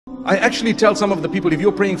I actually tell some of the people, if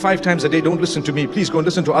you're praying 5 times a day, don't listen to me. Please go and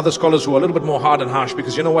listen to other scholars who are a little bit more hard and harsh,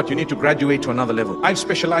 because you know what? You need to graduate to another level. I've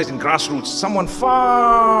specialized in grassroots. Someone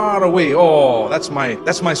far away. Oh, that's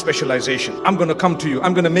my specialization. I'm going to come to you.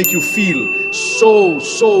 I'm going to make you feel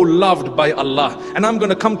so loved by Allah. And I'm going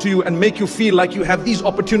to come to you and make you feel like you have these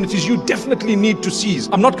opportunities you definitely need to seize.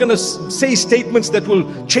 I'm not going to say statements that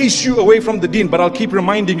will chase you away from the deen, but I'll keep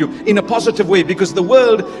reminding you in a positive way, because the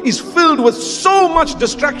world is filled with so much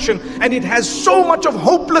distraction and it has so much of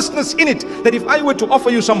hopelessness in it that if I were to offer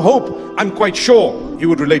you some hope, I'm quite sure you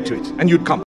would relate to it and you'd come.